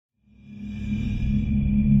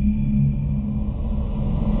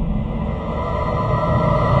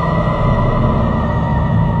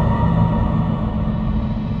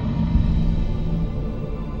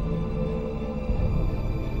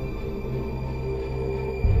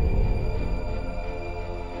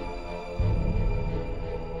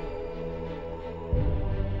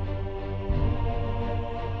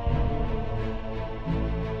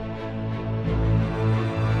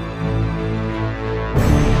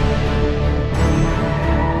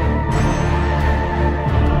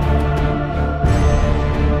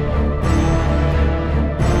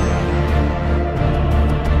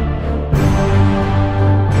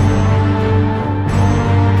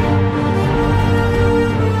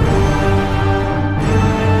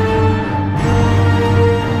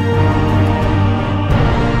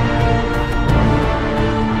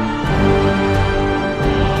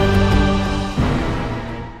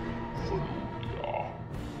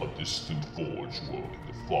distant forge world in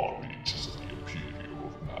the far reaches of the Imperium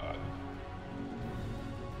of Man.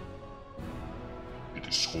 It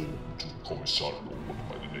is home to a Commissar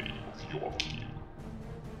by the name of Joakim.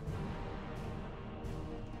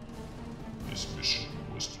 His mission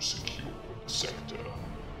was to secure the sector,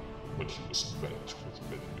 but he was met with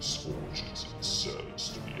many misfortunes in his service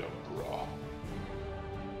to the Emperor.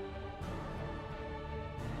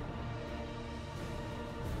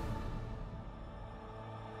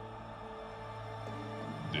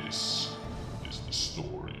 This is the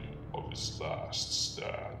story of his last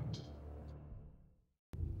stand.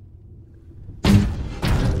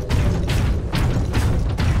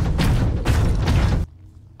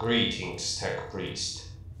 Greetings, Tech Priest.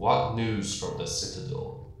 What news from the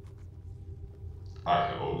Citadel? I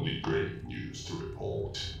have only great news to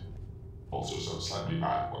report. Also some slightly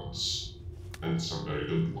bad ones, and some very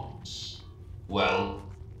good ones. Well,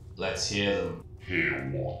 let's hear them. Hear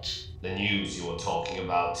what? The news you were talking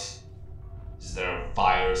about. Is there a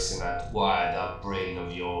virus in that wired-up brain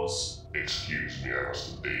of yours? Excuse me, I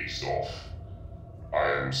must have dazed off.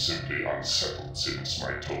 I am simply unsettled since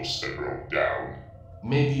my toaster broke down.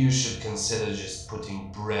 Maybe you should consider just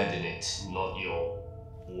putting bread in it, not your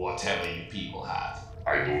whatever you people have.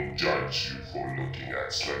 I don't judge you for looking at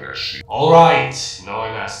Slaneshi. Alright, no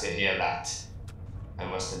one has to hear that. I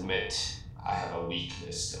must admit, I have a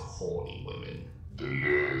weakness to horny women. The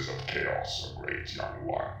lures of chaos are great, young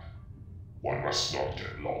one. One must not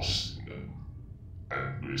get lost in them,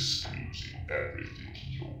 and risk losing everything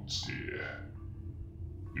he holds dear.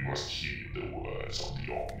 We must heed the words of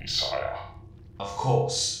the Omnisire. Of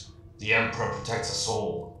course, the Emperor protects us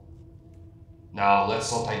all. Now,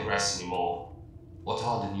 let's not digress anymore. What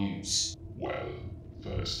are the news? Well,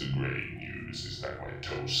 first the great news is that my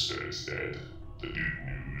toaster is dead. The good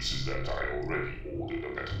news is that I already ordered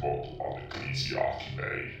a better model on Ecclesiarchy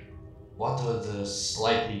Bay. What are the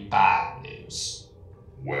slightly bad news?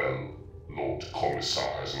 Well, Lord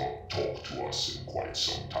Commissar has not talked to us in quite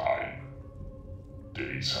some time.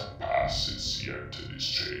 Days have passed since he entered his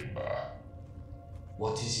chamber.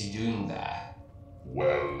 What is he doing there?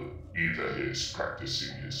 Well, either he is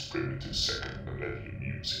practicing his primitive second millennium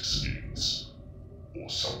music skills, or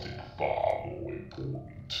something far more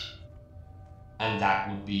important. And that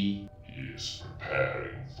would be? He is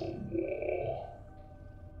preparing for war.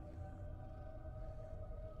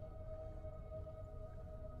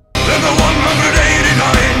 Then the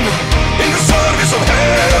 189 in the service of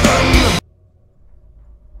heaven.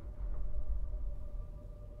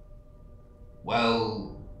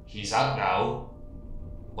 Well, he's out now.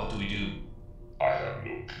 What do we do? I have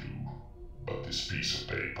no clue, but this piece of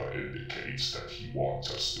paper indicates that he wants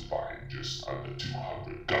us to find just under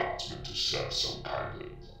 200 guardsmen to serve some kind of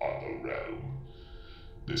other realm.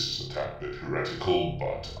 This is a tad bit heretical,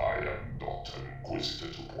 but I am not an inquisitor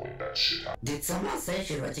to point that shit out. Did someone say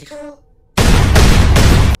heretical?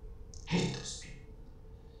 Hate those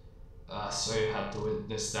people. So you had to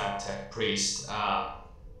witness that, Tech Priest.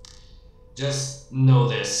 Just know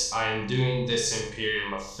this, I am doing this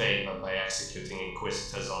Imperium a favor by executing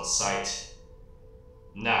Inquisitors on sight.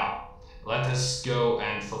 Now, let us go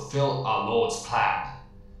and fulfill our Lord's plan.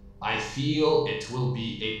 I feel it will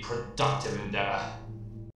be a productive endeavor.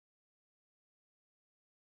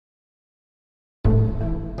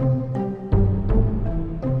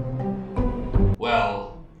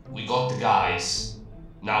 Well, we got the guys.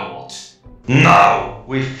 Now what? Now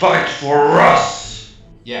we fight for us!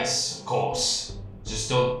 Yes, of course. Just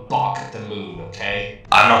don't bark at the moon, okay?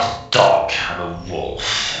 I'm not a dog, I'm a wolf.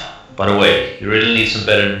 By the way, you really need some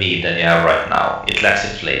better meat than you have right now. It lacks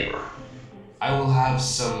in flavor. I will have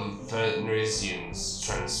some Fernrisians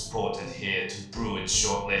transported here to brew it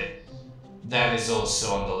shortly. That is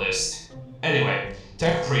also on the list. Anyway,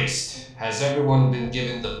 Tech Priest, has everyone been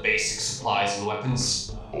given the basic supplies and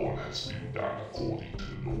weapons? All has been done according to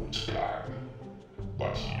the Lord's plan,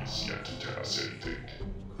 but he is yet to tell us anything.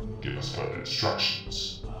 Give us further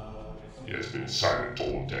instructions. He has been silent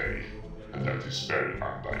all day, and that is very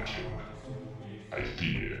unlike him. I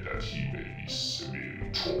fear that he may be severely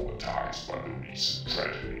traumatized by the recent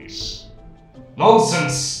tragedies.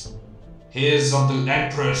 Nonsense! He is of the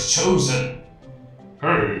Emperor's chosen.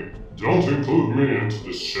 Hey, don't include me into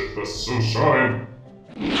this shit-fest sunshine.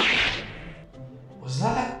 Was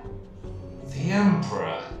that the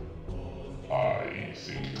Emperor? I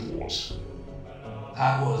think it was.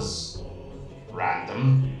 That was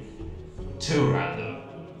random. Too random.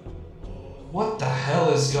 What the hell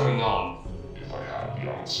is going on? If I had the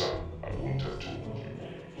answer, I wouldn't have told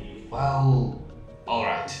you. Well,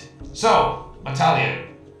 alright. So,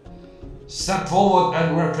 Battalion, step forward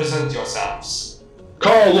and represent yourselves.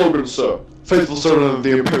 Karl Logan, sir. Faithful servant of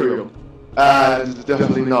the Imperium. And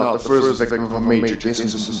definitely not the first victim of a major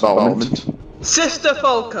business involvement. Sister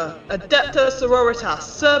Falca, Adepta Sororitas,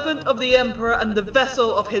 servant of the Emperor and the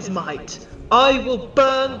vessel of his might. I will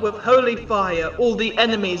burn with holy fire all the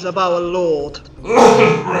enemies of our Lord.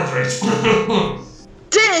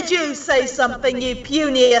 Did you say something, you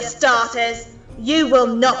puny Astartes? You will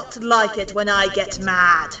not like it when I get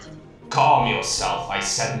mad. Calm yourself, I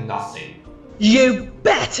said nothing. You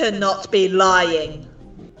better not be lying.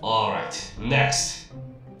 Alright, next.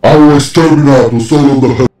 I will exterminate the soul of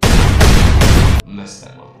the Missed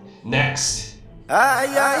that one. Next.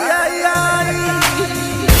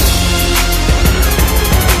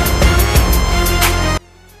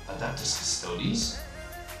 Adeptus Custodes?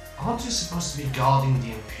 Aren't you supposed to be guarding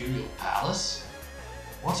the Imperial Palace?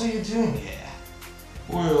 What are you doing here?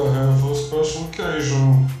 We are here for a special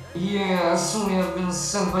occasion. Yes, we have been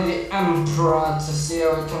sent by the Emperor to see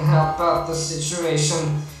how we can help out the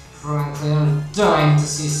situation. Frankly, I'm dying to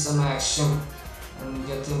see some action and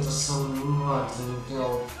get into some mud and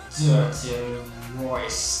go dirty and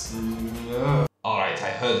moist. Alright, I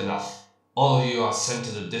heard enough. All of you are sent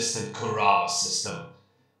to the distant Kurama system.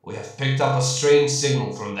 We have picked up a strange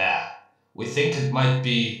signal from there. We think it might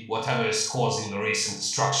be whatever is causing the recent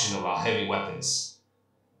destruction of our heavy weapons.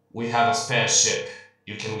 We have a spare ship.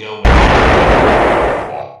 You can go with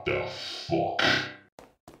it. What the fuck?